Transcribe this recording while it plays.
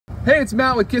Hey, it's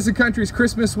Matt with CISN Country's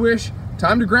Christmas Wish.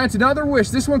 Time to grant another wish.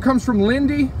 This one comes from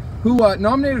Lindy, who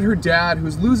nominated her dad,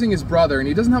 who's losing his brother, and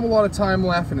he doesn't have a lot of time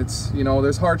left, and it's, you know,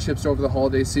 there's hardships over the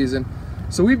holiday season.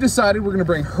 So we've decided we're gonna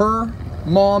bring her,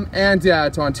 mom, and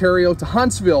dad to Ontario, to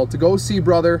Huntsville, to go see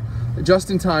brother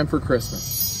just in time for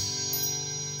Christmas.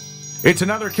 It's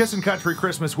another CISN Country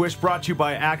Christmas Wish brought to you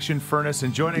by Action Furnace,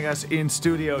 and joining us in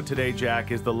studio today,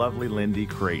 Jack, is the lovely Lindy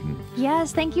Creighton.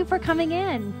 Yes, thank you for coming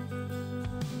in.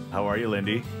 How are you,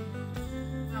 Lindy?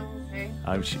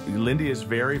 I'm okay. Lindy is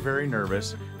very, very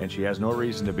nervous, and she has no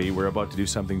reason to be. We're about to do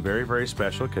something very, very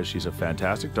special because she's a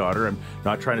fantastic daughter. I'm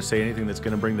not trying to say anything that's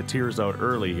going to bring the tears out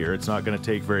early here. It's not going to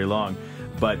take very long.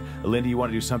 But, Lindy, you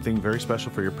want to do something very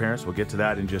special for your parents. We'll get to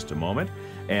that in just a moment.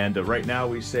 And right now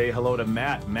we say hello to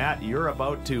Matt. Matt, you're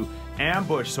about to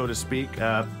ambush, so to speak,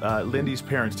 Lindy's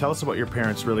parents. Tell us about your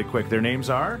parents really quick. Their names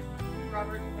are?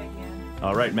 Robert and Megan.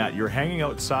 All right, Matt, you're hanging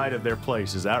outside of their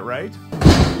place. Is that right?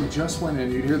 We just went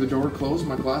in. You'd hear the door close.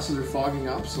 My glasses are fogging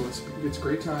up, so it's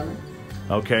great timing.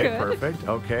 Okay, Good. Perfect.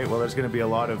 Okay, well, there's going to be a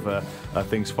lot of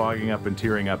things fogging up and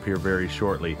tearing up here very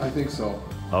shortly. I think so.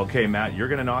 Okay, Matt, you're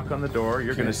going to knock on the door.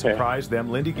 You're going to surprise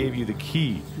them. Lindy gave you the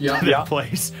key to their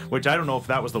place, which I don't know if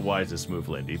that was the wisest move,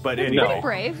 Lindy. But anyway.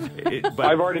 Pretty brave.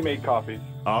 I've already made coffee.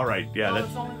 All right, yeah. Well,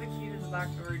 it's only the key to the back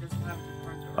door. He doesn't have the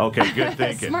front door. Okay, good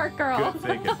thinking. Smart girl. Good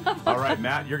thinking. All right,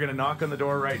 Matt, you're going to knock on the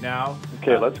door right now.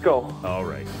 Okay, let's go. All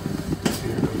right.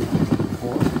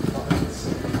 4, 5,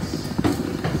 6.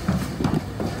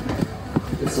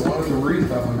 It's a lot of to read,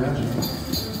 I'm imagining.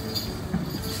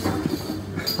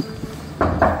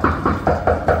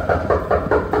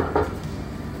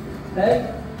 Hey?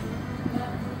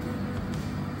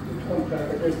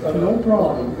 No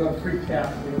problem. We've got 3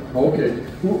 cats here. Okay.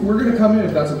 We're going to come in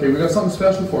if that's okay. We got something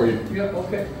special for you. Yep,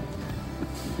 okay.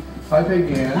 Hi,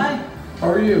 Peggy Ann. Hi. How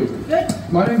are you? Good.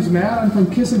 My name's Matt. I'm from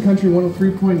CISN Country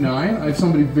 103.9. I have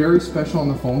somebody very special on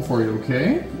the phone for you,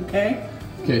 okay? Okay.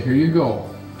 Okay, here you go.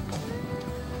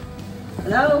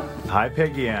 Hello? Hi,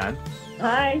 Peggy Ann.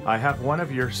 Hi. I have one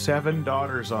of your 7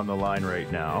 daughters on the line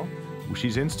right now.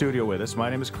 She's in studio with us. My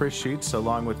name is Chris Sheets,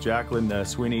 along with Jacqueline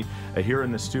Sweeney here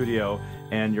in the studio.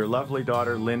 And your lovely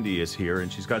daughter, Lindy, is here,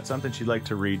 and she's got something she'd like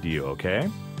to read to you,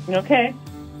 okay? Okay.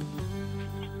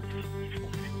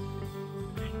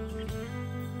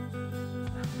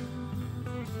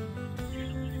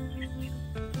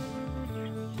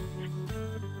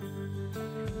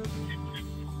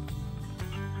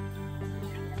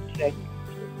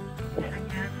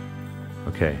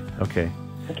 Okay.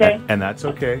 Okay. And that's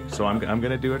okay. So I'm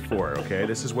going to do it for her, okay?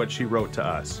 This is what she wrote to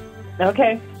us.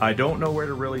 Okay. I don't know where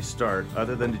to really start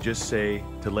other than to just say,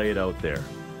 to lay it out there.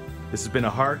 This has been a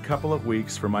hard couple of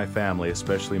weeks for my family,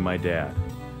 especially my dad.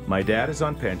 My dad is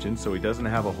on pension, so he doesn't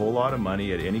have a whole lot of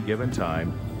money at any given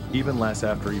time, even less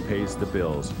after he pays the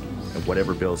bills, and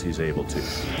whatever bills he's able to.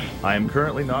 I am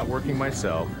currently not working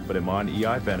myself, but I'm on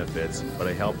EI benefits, but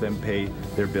I help them pay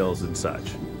their bills and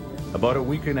such. About a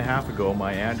week and a half ago,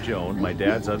 my Aunt Joan, my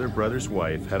dad's other brother's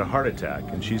wife, had a heart attack,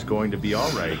 and she's going to be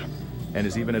all right and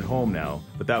is even at home now,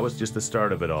 but that was just the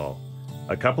start of it all.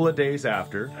 A couple of days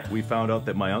after, we found out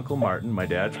that my Uncle Martin, my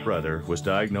dad's brother, was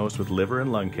diagnosed with liver and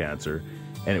lung cancer,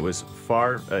 and it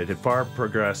had far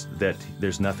progressed that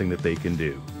there's nothing that they can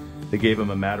do. They gave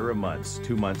him a matter of months,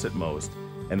 2 months at most,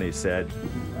 and they said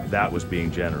that was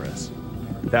being generous.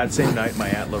 That same night, my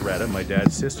Aunt Loretta, my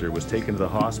dad's sister, was taken to the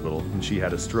hospital and she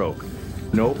had a stroke.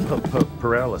 No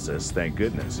paralysis, thank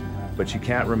goodness, but she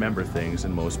can't remember things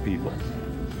in most people.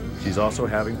 She's also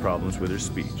having problems with her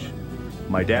speech.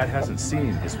 My dad hasn't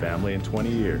seen his family in 20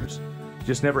 years.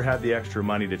 Just never had the extra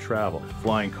money to travel.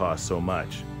 Flying costs so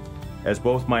much. As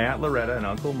both my Aunt Loretta and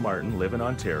Uncle Martin live in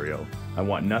Ontario, I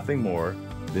want nothing more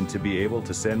than to be able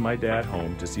to send my dad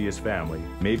home to see his family.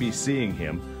 Maybe seeing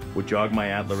him would jog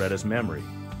my Aunt Loretta's memory.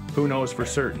 Who knows for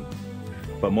certain?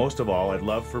 But most of all, I'd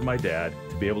love for my dad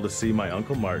to be able to see my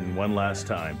Uncle Martin one last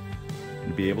time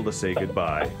and be able to say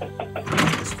goodbye.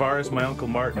 As far as my Uncle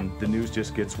Martin, the news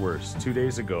just gets worse. 2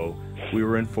 days ago, we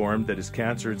were informed that his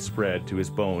cancer had spread to his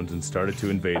bones and started to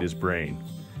invade his brain.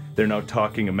 They're now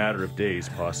talking a matter of days,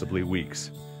 possibly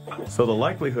weeks. So the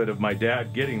likelihood of my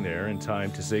dad getting there in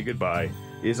time to say goodbye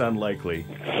is unlikely,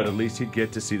 but at least he'd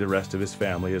get to see the rest of his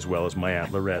family as well as my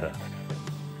Aunt Loretta.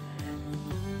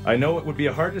 I know it would be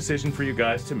a hard decision for you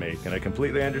guys to make, and I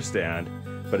completely understand,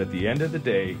 but at the end of the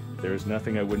day, there is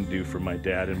nothing I wouldn't do for my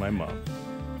dad and my mom.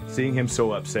 Seeing him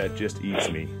so upset just eats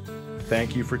me.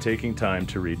 Thank you for taking time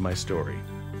to read my story.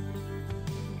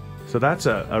 So that's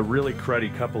a really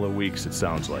cruddy couple of weeks, it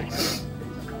sounds like.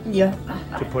 Yeah.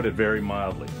 To put it very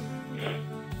mildly.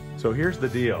 So here's the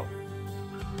deal.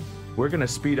 we're going to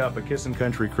speed up a Kissin'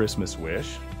 Country Christmas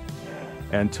wish.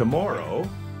 And tomorrow,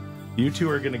 you two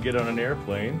are going to get on an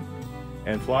airplane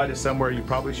and fly to somewhere you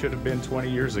probably should have been 20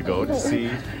 years ago to see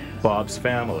Bob's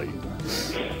family.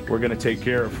 We're going to take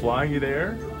care of flying you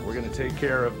there. We're going to take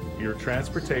care of your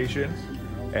transportation.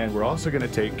 And we're also going to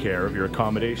take care of your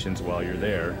accommodations while you're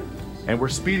there. And we're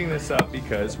speeding this up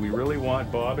because we really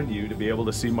want Bob and you to be able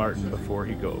to see Martin before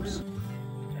he goes.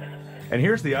 And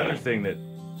here's the other thing that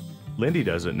Lindy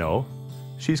doesn't know.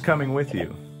 She's coming with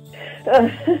you.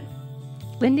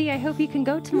 Lindy, I hope you can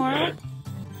go tomorrow.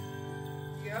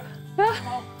 Yeah?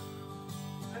 I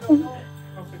don't know.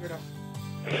 I'll figure it out.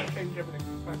 Change everything.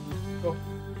 Fine. Go.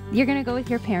 You're going to go with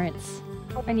your parents,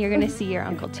 and you're going to see your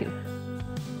uncle too.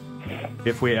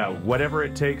 If we whatever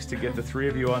it takes to get the three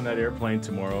of you on that airplane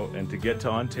tomorrow and to get to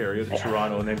Ontario, to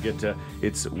Toronto, and then get to,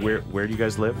 where do you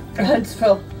guys live?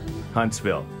 Huntsville.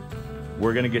 Huntsville.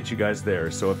 We're going to get you guys there.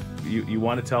 So if you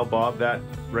want to tell Bob that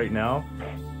right now?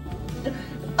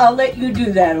 I'll let you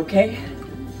do that, okay?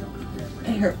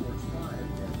 Here.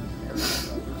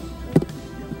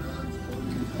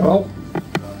 Hello?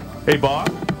 Hey, Bob.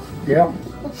 Yeah.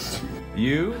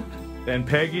 You and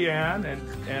Peggy Ann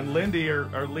and Lindy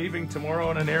are leaving tomorrow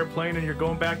on an airplane, and you're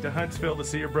going back to Huntsville to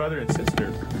see your brother and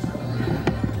sister.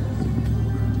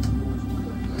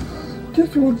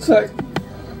 Just 1 sec.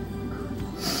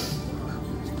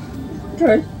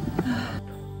 Okay.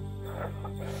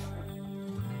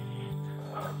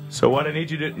 So what I need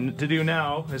you to do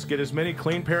now is get as many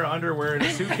clean pair of underwear in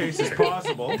a suitcase as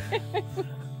possible,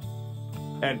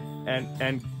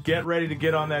 and get ready to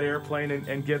get on that airplane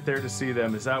and get there to see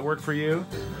them. Does that work for you?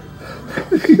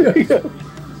 Yeah.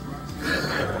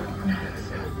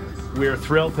 We're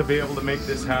thrilled to be able to make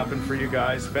this happen for you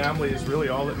guys. Family is really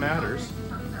all that matters,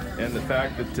 and the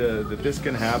fact that this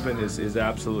can happen is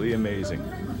absolutely amazing.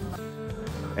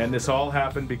 And this all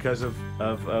happened because of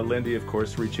Lindy, of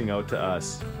course, reaching out to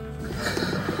us.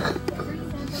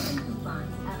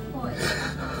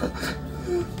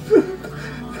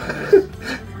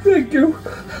 Thank you.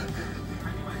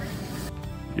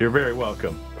 You're very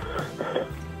welcome.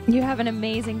 You have an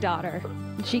amazing daughter.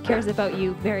 She cares about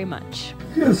you very much.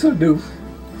 Yes, I do.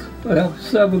 I have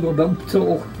 7 of them,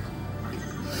 so.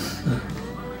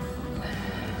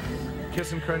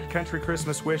 Kissin' Country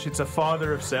Christmas wish. It's a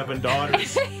father of 7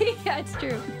 daughters. Yeah, it's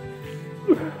true.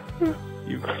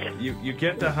 You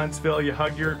get to Huntsville, you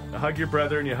hug your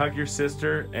brother and you hug your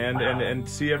sister and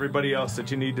see everybody else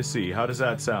that you need to see. How does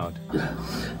that sound?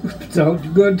 Sounds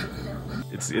good.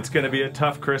 It's going to be a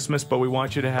tough Christmas, but we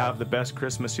want you to have the best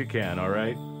Christmas you can, all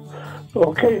right?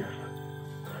 Okay.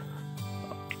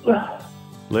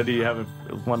 Lindy, you have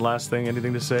one last thing,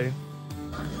 anything to say?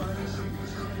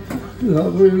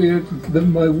 That really has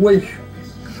been my wish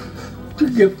to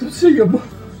get to see him.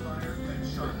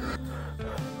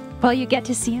 Well, you get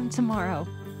to see him tomorrow.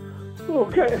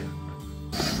 Okay.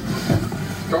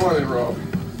 Come on in, Rob.